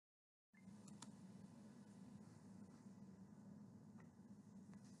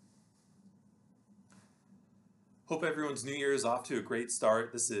Hope everyone's New Year is off to a great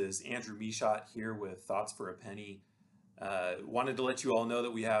start. This is Andrew Mischott here with Thoughts for a Penny. Wanted to let you all know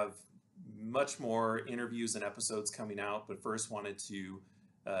that we have much more interviews and episodes coming out, but first wanted to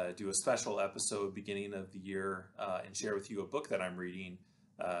do a special episode beginning of the year and share with you a book that I'm reading.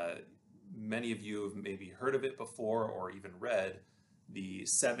 Many of you have maybe heard of it before or even read The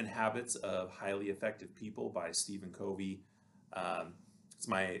 7 Habits of Highly Effective People by Stephen Covey. It's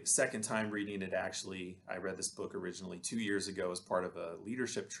my second time reading it, actually. I read this book originally 2 years ago as part of a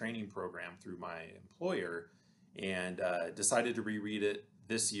leadership training program through my employer, and decided to reread it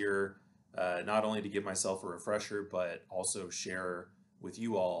this year, not only to give myself a refresher, but also share with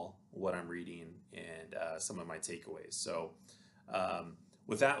you all what I'm reading and some of my takeaways. So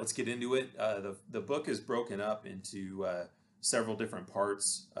with that, let's get into it. The book is broken up into several different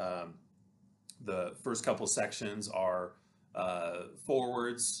parts. The first couple sections are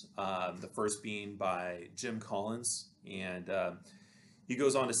forwards, the first being by Jim Collins, and he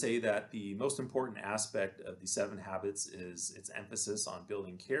goes on to say that the most important aspect of the 7 habits is its emphasis on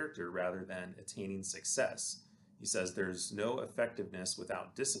building character rather than attaining success. He says there's no effectiveness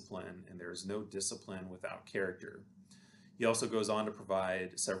without discipline, and there's no discipline without character. He also goes on to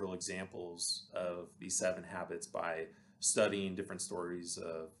provide several examples of the 7 habits by studying different stories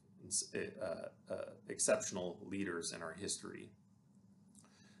of exceptional leaders in our history.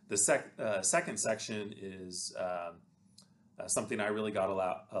 The second section is something I really got a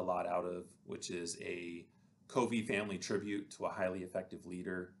lot out of, which is a Covey family tribute to a highly effective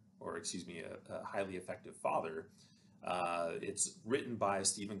leader, or excuse me, a highly effective father. It's written by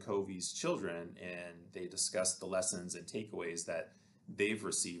Stephen Covey's children, and they discuss the lessons and takeaways that they've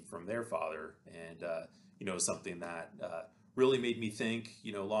received from their father, and something that really made me think,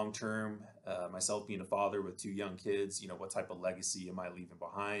 long term, myself being a father with 2 young kids, what type of legacy am I leaving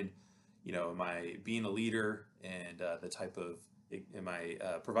behind? Am I being a leader, and am I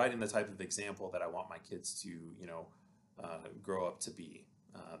providing the type of example that I want my kids to, grow up to be?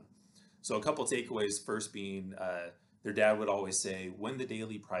 So a couple takeaways, first being their dad would always say, win the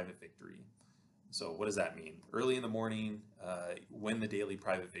daily private victory. So what does that mean? Early in the morning, win the daily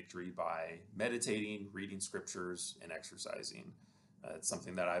private victory by meditating, reading scriptures, and exercising. It's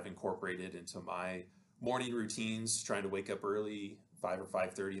something that I've incorporated into my morning routines, trying to wake up early, 5 or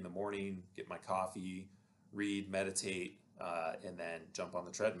 5:30 in the morning, get my coffee, read, meditate, and then jump on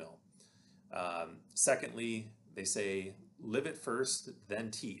the treadmill. Secondly, they say, live it first, then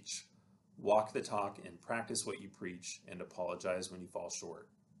teach. Walk the talk and practice what you preach, and apologize when you fall short.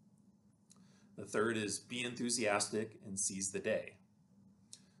 The third is be enthusiastic and seize the day.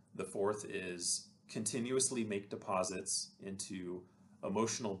 The fourth is continuously make deposits into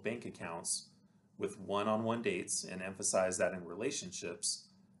emotional bank accounts with one-on-one dates, and emphasize that in relationships,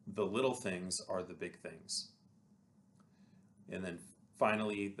 the little things are the big things. And then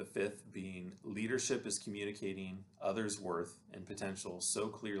finally, the fifth being leadership is communicating others' worth and potential so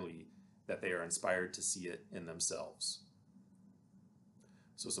clearly that they are inspired to see it in themselves.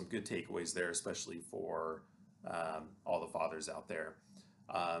 So some good takeaways there, especially for all the fathers out there.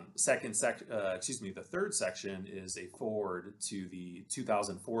 The third section is a foreword to the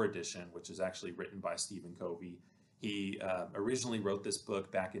 2004 edition, which is actually written by Stephen Covey. He originally wrote this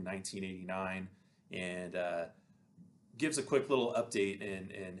book back in 1989, and gives a quick little update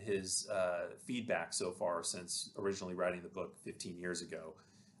in his feedback so far since originally writing the book 15 years ago.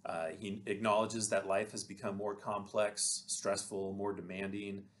 He acknowledges that life has become more complex, stressful, more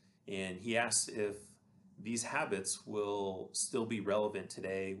demanding, and he asks if these habits will still be relevant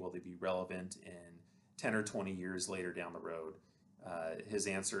today. Will they be relevant in 10 or 20 years later down the road? His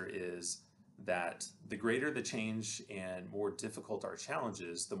answer is that the greater the change and more difficult our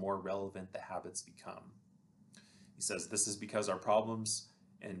challenges, the more relevant the habits become. He says this is because our problems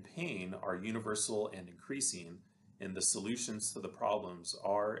and pain are universal and increasing, and the solutions to the problems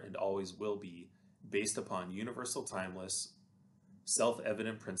are and always will be based upon universal, timeless,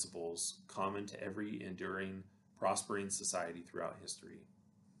 self-evident principles common to every enduring, prospering society throughout history.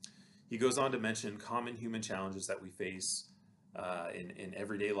 He goes on to mention common human challenges that we face in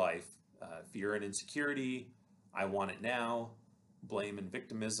everyday life: fear and insecurity, I want it now, blame and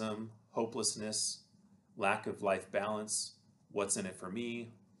victimism, hopelessness, lack of life balance, what's in it for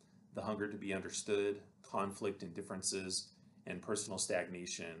me, the hunger to be understood, conflict and differences, and personal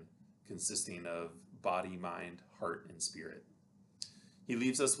stagnation consisting of body, mind, heart, and spirit. He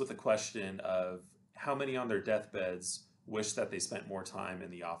leaves us with a question of how many on their deathbeds wish that they spent more time in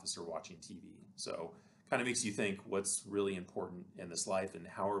the office or watching TV. So kind of makes you think what's really important in this life and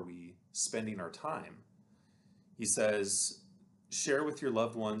how are we spending our time. He says, share with your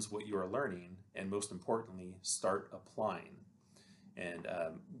loved ones what you are learning and most importantly, start applying. And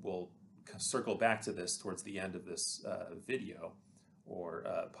we'll circle back to this towards the end of this video or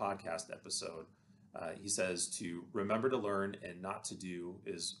podcast episode. He says to remember to learn and not to do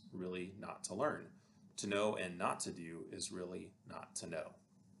is really not to learn. To know and not to do is really not to know.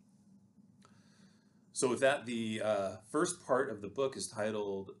 So with that, the first part of the book is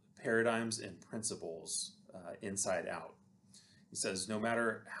titled Paradigms and Principles Inside Out. He says, no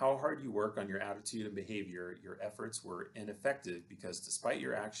matter how hard you work on your attitude and behavior, your efforts were ineffective because despite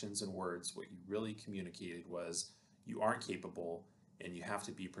your actions and words, what you really communicated was you aren't capable and you have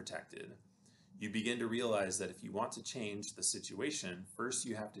to be protected. You begin to realize that if you want to change the situation, first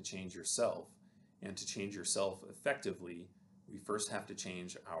you have to change yourself. And to change yourself effectively, we first have to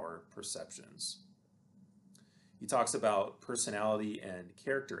change our perceptions. He talks about personality and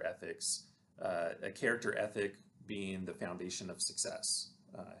character ethics, a character ethic being the foundation of success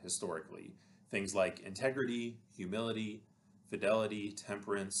historically. Things like integrity, humility, fidelity,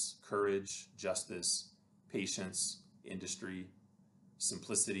 temperance, courage, justice, patience, industry,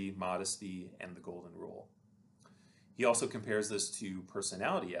 simplicity, modesty, and the golden rule. He also compares this to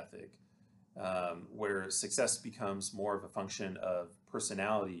personality ethic, where success becomes more of a function of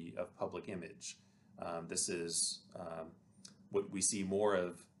personality, of public image. This is what we see more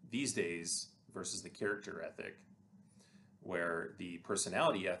of these days versus the character ethic, where the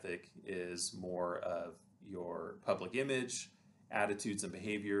personality ethic is more of your public image, attitudes and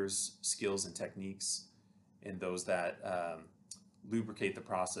behaviors, skills and techniques, and those that lubricate the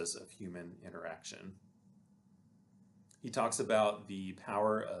process of human interaction. He talks about the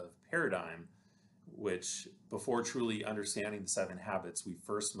power of paradigm, which before truly understanding the 7 habits, we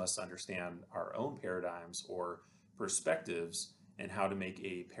first must understand our own paradigms or perspectives and how to make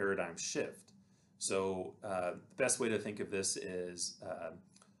a paradigm shift. So the best way to think of this is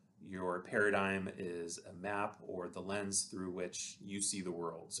your paradigm is a map or the lens through which you see the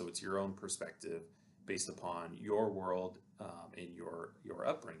world. So it's your own perspective based upon your world and your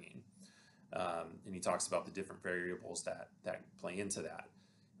upbringing. And he talks about the different variables that play into that.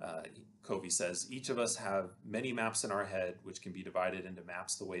 Covey says, each of us have many maps in our head, which can be divided into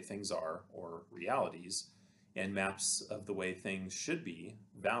maps the way things are, or realities, and maps of the way things should be,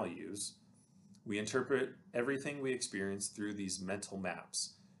 values. We interpret everything we experience through these mental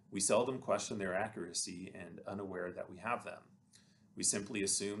maps. We seldom question their accuracy and unaware that we have them. We simply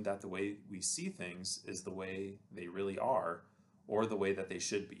assume that the way we see things is the way they really are, or the way that they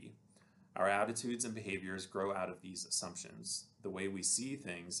should be. Our attitudes and behaviors grow out of these assumptions. The way we see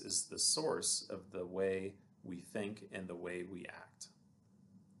things is the source of the way we think and the way we act.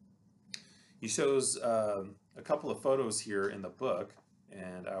 He shows a couple of photos here in the book,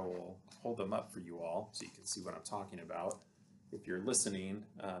 and I will hold them up for you all so you can see what I'm talking about. If you're listening,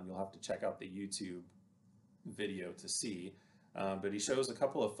 you'll have to check out the YouTube video to see. But he shows a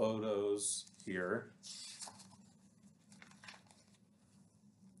couple of photos here.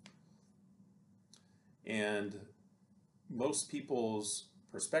 And most people's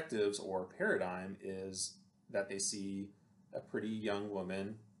perspectives or paradigm is that they see a pretty young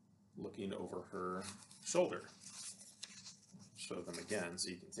woman looking over her shoulder. Show them again so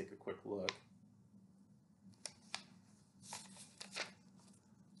you can take a quick look.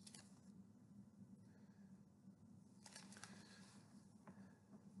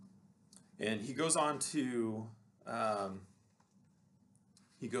 And he goes on to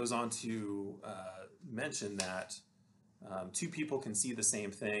mention that two people can see the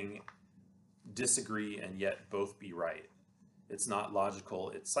same thing, disagree, and yet both be right. It's not logical,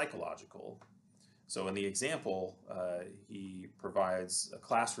 it's psychological. So in the example, he provides a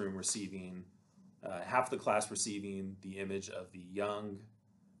classroom receiving, half the class receiving the image of the young,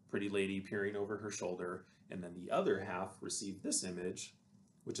 pretty lady peering over her shoulder, and then the other half received this image,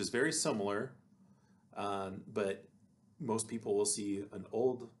 which is very similar, but most people will see an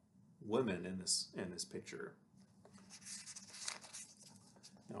old woman in this picture.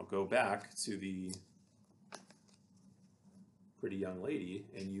 Now go back to the pretty young lady,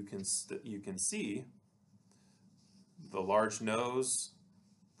 and you can see the large nose,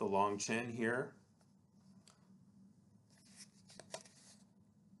 the long chin here.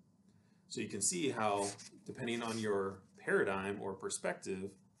 So you can see how, depending on your paradigm or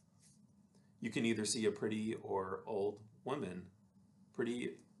perspective, you can either see a pretty or old woman,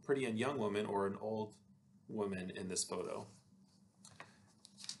 pretty and young woman, or an old woman in this photo.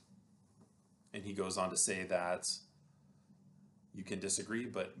 And he goes on to say that you can disagree,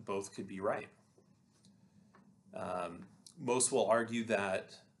 but both could be right. Most will argue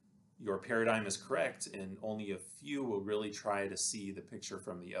that your paradigm is correct, and only a few will really try to see the picture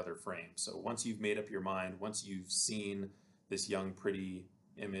from the other frame. So once you've made up your mind, once you've seen this young, pretty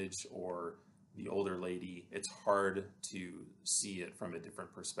image or the older lady, it's hard to see it from a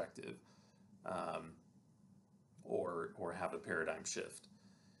different perspective, or have a paradigm shift.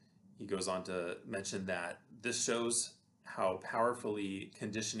 He goes on to mention that this shows how powerfully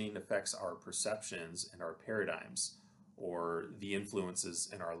conditioning affects our perceptions and our paradigms, or the influences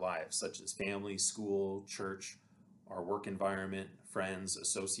in our lives, such as family, school, church, our work environment, friends,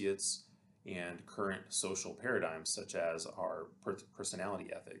 associates, and current social paradigms, such as our personality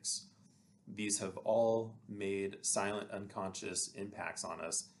ethics. These have all made silent, unconscious impacts on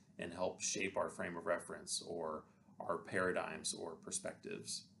us and help shape our frame of reference, or our paradigms or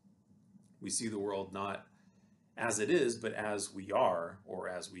perspectives. We see the world not as it is, but as we are, or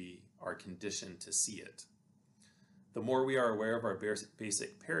as we are conditioned to see it. The more we are aware of our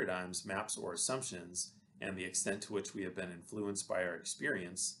basic paradigms, maps, or assumptions, and the extent to which we have been influenced by our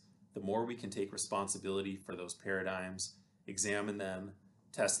experience, the more we can take responsibility for those paradigms, examine them,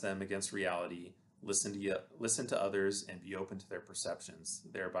 test them against reality, listen to others, and be open to their perceptions,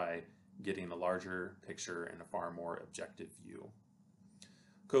 thereby getting a larger picture and a far more objective view.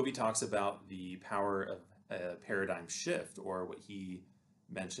 Covey talks about the power of a paradigm shift, or what he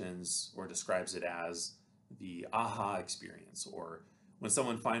mentions or describes it as the aha experience, or when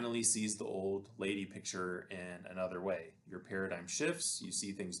someone finally sees the old lady picture in another way. Your paradigm shifts, you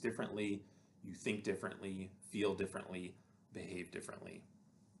see things differently, you think differently, feel differently, behave differently.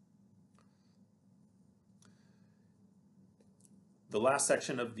 The last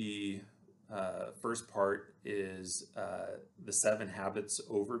section of the first part is the 7 Habits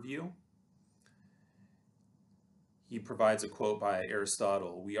overview. He provides a quote by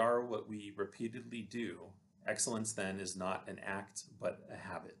Aristotle: "We are what we repeatedly do. Excellence then is not an act, but a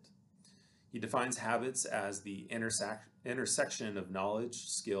habit." He defines habits as the intersection of knowledge,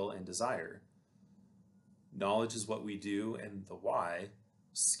 skill, and desire. Knowledge is what we do and the why.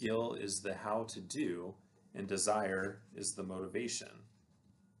 Skill is the how to do, and desire is the motivation.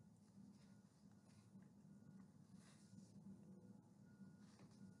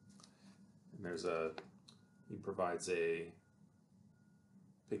 And he provides a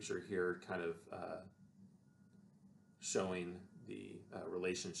picture here kind of showing the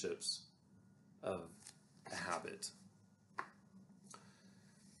relationships of a habit.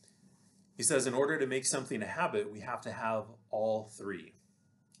 He says, in order to make something a habit, we have to have all 3.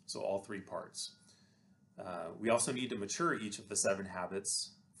 So all 3 parts. We also need to mature each of the 7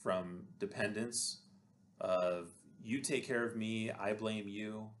 habits from dependence of you take care of me, I blame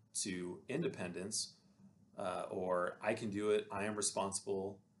you, to independence, or I can do it, I am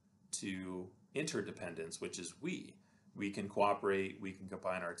responsible, to interdependence, which is we. We can cooperate, we can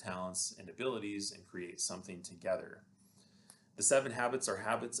combine our talents and abilities and create something together. The 7 habits are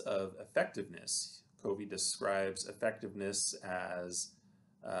habits of effectiveness. Covey describes effectiveness as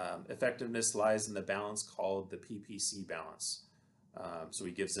effectiveness lies in the balance called the PPC balance. So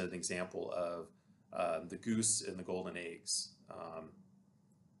he gives an example of the goose and the golden eggs.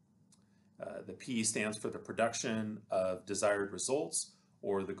 The P stands for the production of desired results,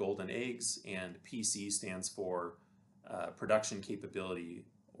 or the golden eggs, and PC stands for production capability,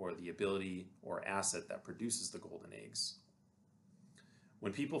 or the ability or asset that produces the golden eggs.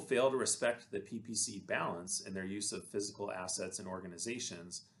 When people fail to respect the PPC balance in their use of physical assets and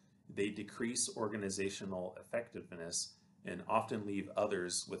organizations, they decrease organizational effectiveness and often leave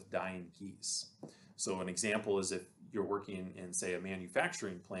others with dying geese. So an example is if you're working in, say, a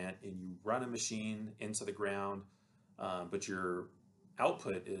manufacturing plant and you run a machine into the ground, but your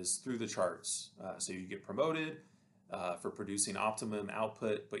output is through the charts. So you get promoted for producing optimum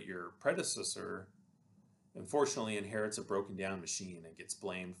output, but your predecessor unfortunately inherits a broken down machine and gets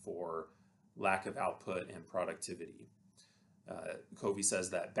blamed for lack of output and productivity. Covey says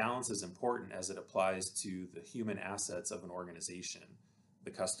that balance is important as it applies to the human assets of an organization,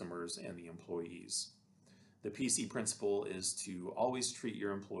 the customers and the employees. The PC principle is to always treat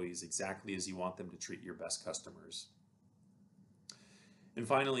your employees exactly as you want them to treat your best customers. And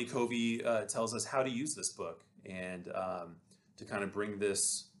finally, Covey tells us how to use this book, and to kind of bring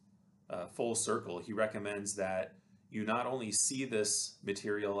this full circle, he recommends that you not only see this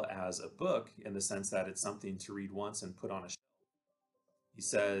material as a book in the sense that it's something to read once and put on a shelf. He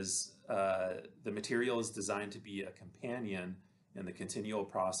says the material is designed to be a companion in the continual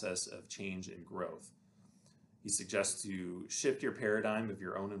process of change and growth. He suggests to shift your paradigm of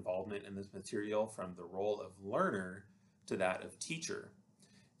your own involvement in this material from the role of learner to that of teacher.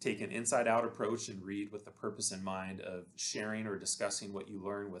 take an inside-out approach and read with the purpose in mind of sharing or discussing what you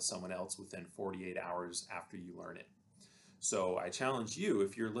learn with someone else within 48 hours after you learn it. So I challenge you,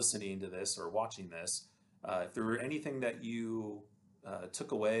 if you're listening to this or watching this, if there were anything that you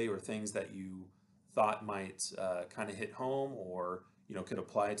took away or things that you thought might kind of hit home or could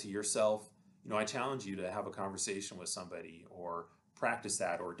apply to yourself, I challenge you to have a conversation with somebody or practice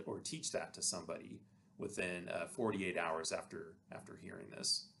that or teach that to somebody within 48 hours after hearing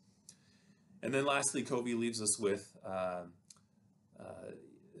this. And then lastly, Covey leaves us with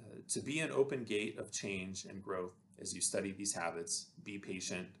to be an open gate of change and growth as you study these habits. Be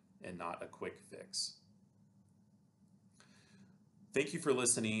patient and not a quick fix. Thank you for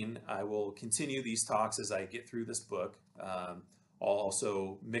listening. I will continue these talks as I get through this book. I'll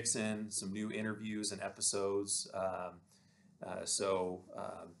also mix in some new interviews and episodes. So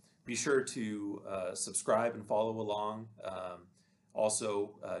be sure to subscribe and follow along.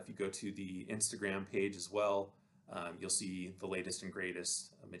 Also, if you go to the Instagram page as well, you'll see the latest and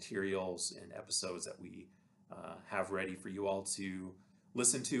greatest materials and episodes that we have ready for you all to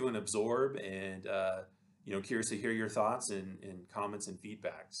listen to and absorb, and curious to hear your thoughts and comments and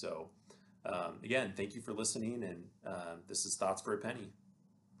feedback. So again, thank you for listening, and this is Thoughts for a Penny.